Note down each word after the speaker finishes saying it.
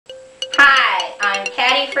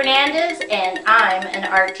Fernandez and I'm an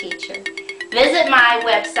art teacher. Visit my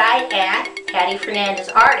website at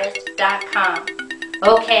pattyfernandezartist.com.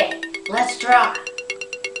 Okay, let's draw.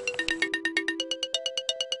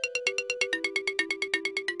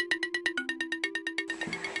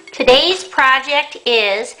 Today's project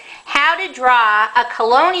is how to draw a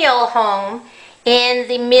colonial home in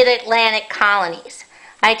the mid-Atlantic colonies.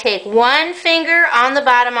 I take one finger on the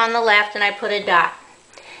bottom on the left and I put a dot.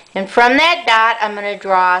 And from that dot I'm going to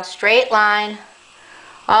draw a straight line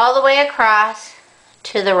all the way across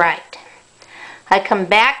to the right. I come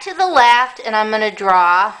back to the left and I'm going to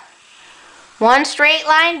draw one straight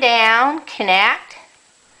line down, connect,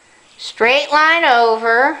 straight line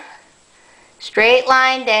over, straight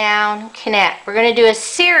line down, connect. We're going to do a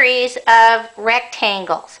series of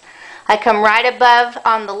rectangles. I come right above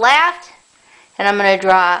on the left and I'm going to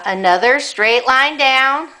draw another straight line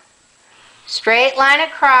down, straight line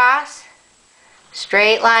across,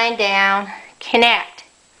 straight line down, connect.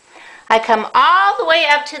 I come all the way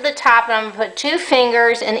up to the top and I'm going to put two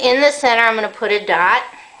fingers, and in the center I'm going to put a dot.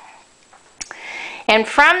 And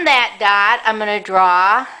from that dot I'm going to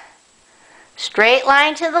draw straight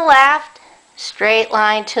line to the left, straight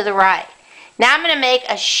line to the right. Now I'm going to make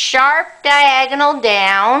a sharp diagonal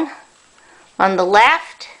down on the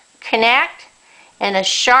left, connect, and a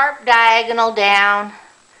sharp diagonal down,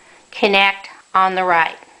 connect on the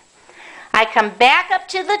right. I come back up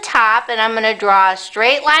to the top and I'm going to draw a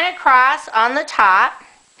straight line across on the top,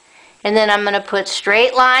 and then I'm going to put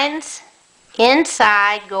straight lines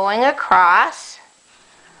inside going across.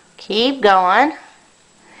 Keep going.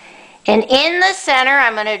 And in the center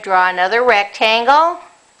I'm going to draw another rectangle,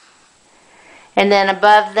 and then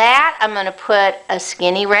above that I'm going to put a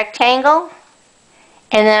skinny rectangle,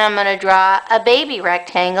 and then I'm going to draw a baby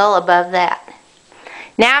rectangle above that.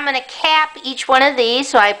 Now I'm going to cap each one of these,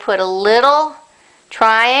 so I put a little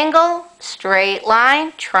triangle, straight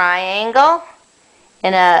line, triangle,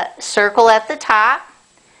 and a circle at the top,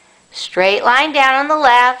 straight line down on the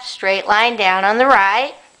left, straight line down on the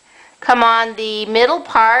right. Come on the middle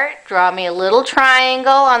part, draw me a little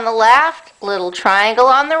triangle on the left, little triangle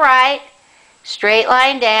on the right, straight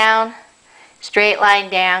line down,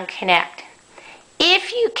 connect.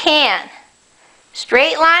 If you can,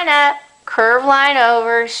 straight line up, curve line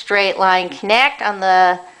over, straight line connect on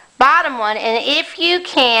the bottom one, and if you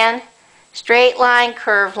can, straight line,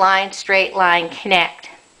 curve line, straight line connect.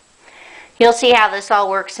 You'll see how this all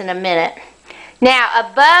works in a minute.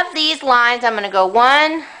 Now above these lines I'm going to go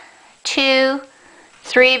 1, 2,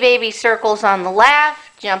 3 baby circles on the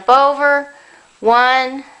left, jump over,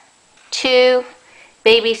 1, 2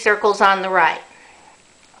 baby circles on the right.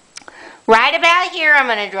 Right about here I'm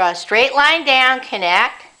going to draw a straight line down,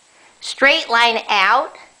 connect, straight line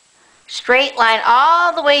out, straight line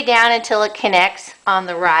all the way down until it connects on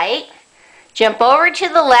the right. Jump over to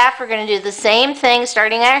the left. We're going to do the same thing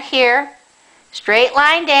starting out here. Straight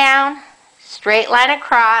line down, straight line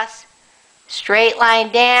across, straight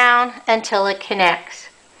line down until it connects.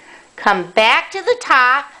 Come back to the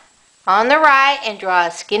top on the right and draw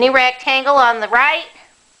a skinny rectangle on the right,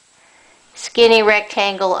 skinny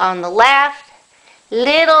rectangle on the left,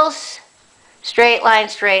 little straight line,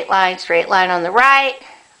 straight line, straight line on the right,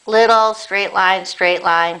 little straight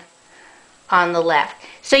line on the left.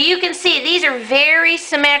 So you can see these are very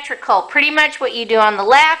symmetrical. Pretty much what you do on the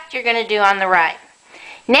left, you're going to do on the right.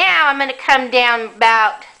 Now I'm going to come down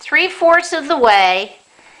about 3/4 of the way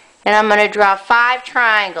and I'm going to draw 5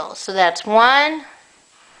 triangles. So that's 1,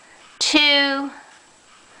 2,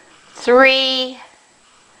 3,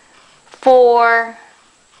 4,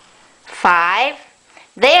 5.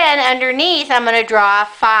 Then underneath I'm going to draw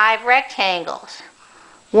 5 rectangles.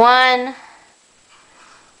 1,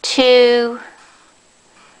 2,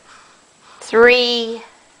 3,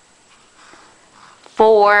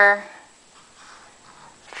 4,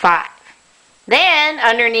 5. Then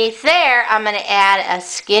underneath there I'm going to add a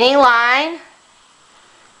skinny line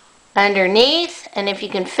underneath, and if you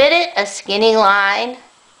can fit it, a skinny line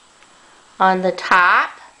on the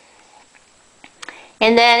top.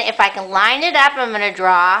 And then if I can line it up, I'm going to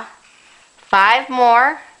draw 5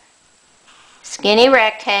 more skinny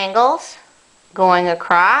rectangles going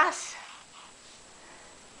across.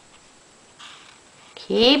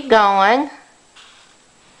 Keep going.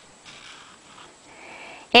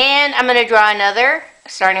 And I'm going to draw another,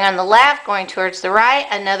 starting on the left, going towards the right,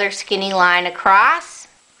 another skinny line across.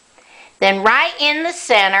 Then right in the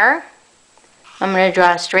center, I'm going to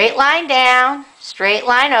draw a straight line down, straight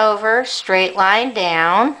line over, straight line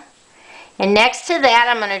down. And next to that,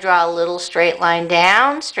 I'm going to draw a little straight line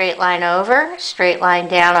down, straight line over, straight line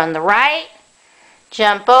down on the right,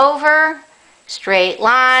 jump over, straight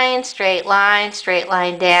line, straight line, straight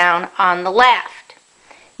line down on the left.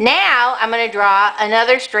 Now I'm going to draw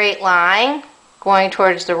another straight line going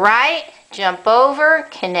towards the right, jump over,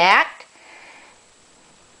 connect.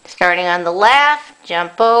 Starting on the left,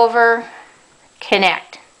 jump over,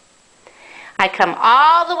 connect. I come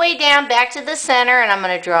all the way down back to the center and I'm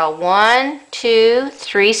going to draw 1, 2,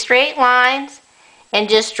 3 straight lines and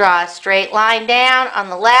just draw a straight line down on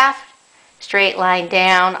the left, straight line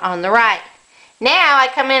down on the right. Now I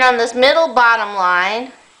come in on this middle bottom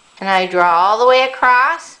line and I draw all the way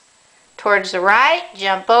across towards the right,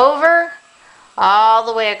 jump over, all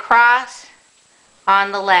the way across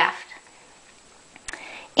on the left.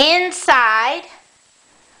 Inside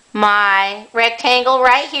my rectangle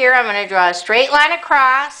right here, I'm going to draw a straight line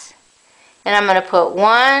across and I'm going to put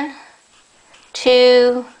 1,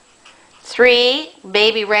 2, 3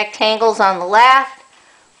 baby rectangles on the left,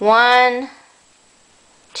 1,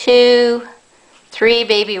 2, 3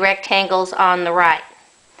 baby rectangles on the right.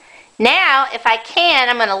 Now, if I can,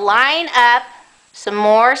 I'm going to line up some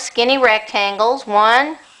more skinny rectangles.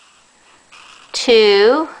 1,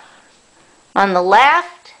 2 on the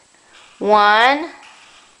left, 1,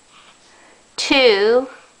 2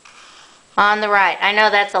 on the right. I know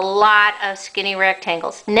that's a lot of skinny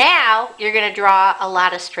rectangles. Now, you're going to draw a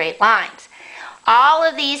lot of straight lines. All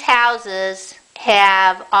of these houses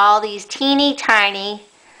have all these teeny tiny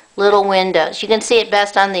little windows. You can see it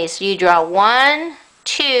best on these. So you draw 1,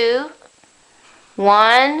 2,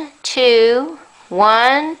 1, 2,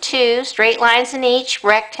 1, 2, straight lines in each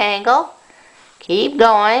rectangle. Keep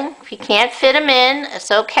going. If you can't fit them in,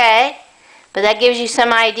 it's okay. But that gives you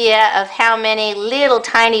some idea of how many little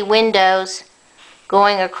tiny windows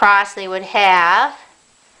going across they would have.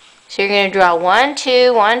 So you're going to draw 1,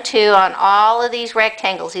 2, 1, 2 on all of these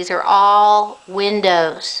rectangles. These are all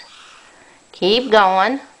windows. Keep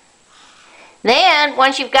going. Then,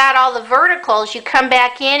 once you've got all the verticals, you come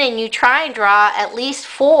back in and you try and draw at least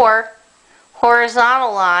 4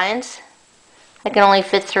 horizontal lines. I can only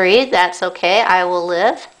fit 3. That's okay. I will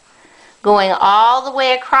live. Going all the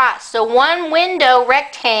way across. So one window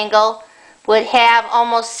rectangle would have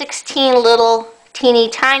almost 16 little teeny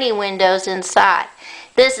tiny windows inside.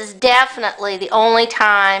 This is definitely the only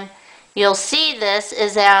time you'll see this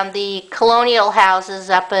is on the colonial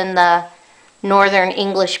houses up in the northern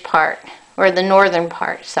English part. Or the northern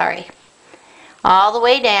part, sorry. All the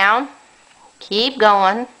way down. Keep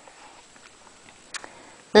going.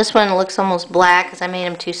 This one looks almost black because I made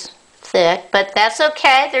them too thick, but that's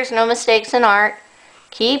okay. There's no mistakes in art.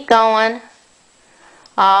 Keep going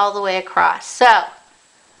all the way across. So,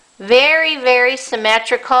 very, very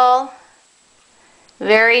symmetrical.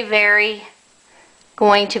 Very, very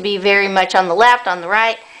going to be very much on the left, on the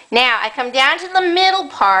right. Now, I come down to the middle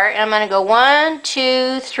part, and I'm going to go 1,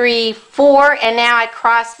 2, 3, 4, and now I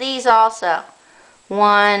cross these also.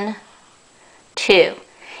 1, 2.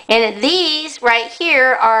 And these right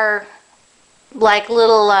here are like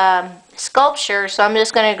little sculptures, so I'm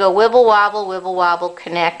just going to go wibble wobble,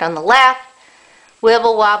 connect on the left,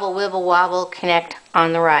 wibble wobble, connect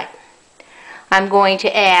on the right. I'm going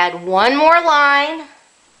to add one more line,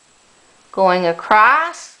 going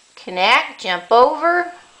across, connect, jump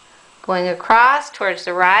over, going across towards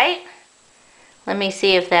the right. Let me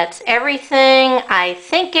see if that's everything. I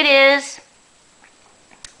think it is.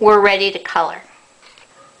 We're ready to color.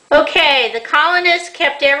 Okay, the colonists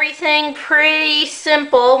kept everything pretty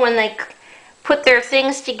simple when they put their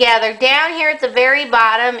things together. Down here at the very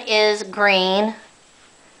bottom is green,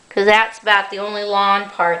 because that's about the only lawn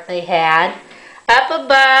part they had. Up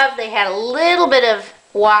above, they had a little bit of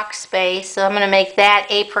walk space, so I'm going to make that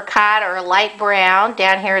apricot or a light brown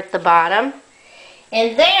down here at the bottom.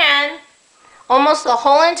 And then, almost the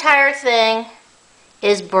whole entire thing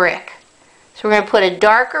is brick. So we're going to put a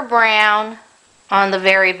darker brown on the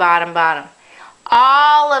very bottom.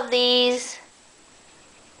 All of these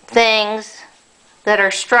things that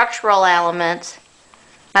are structural elements,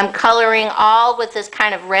 I'm coloring all with this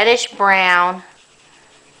kind of reddish brown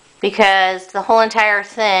because the whole entire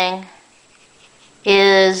thing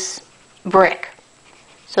is brick.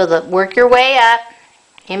 So work your way up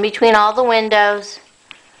in between all the windows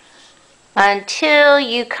until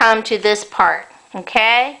you come to this part,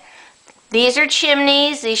 okay? These are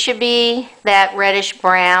chimneys. These should be that reddish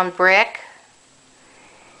brown brick.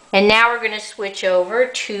 And now we're going to switch over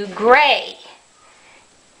to gray.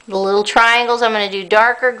 The little triangles, I'm going to do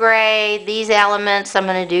darker gray. These elements, I'm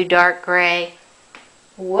going to do dark gray.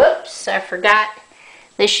 Whoops, I forgot.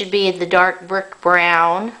 This should be the dark brick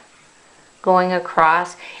brown going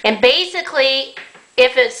across. And basically,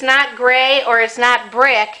 if it's not gray or it's not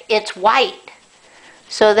brick, it's white.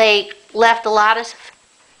 So they left a lot of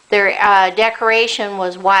their decoration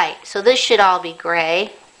was white. So this should all be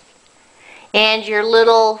gray. And your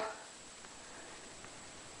little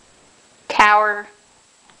tower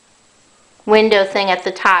window thing at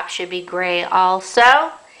the top should be gray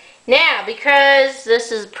also. Now, because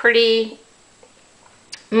this is pretty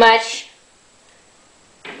much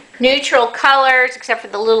neutral colors except for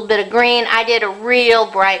the little bit of green, I did a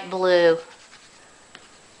real bright blue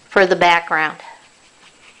for the background.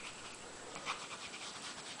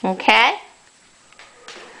 Okay?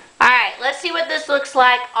 Alright, let's see what this looks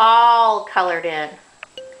like all colored in.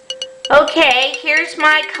 Okay, here's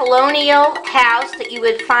my colonial house that you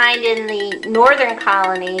would find in the northern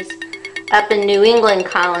colonies, up in New England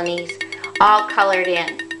colonies, all colored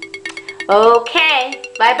in. Okay,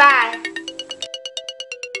 bye-bye.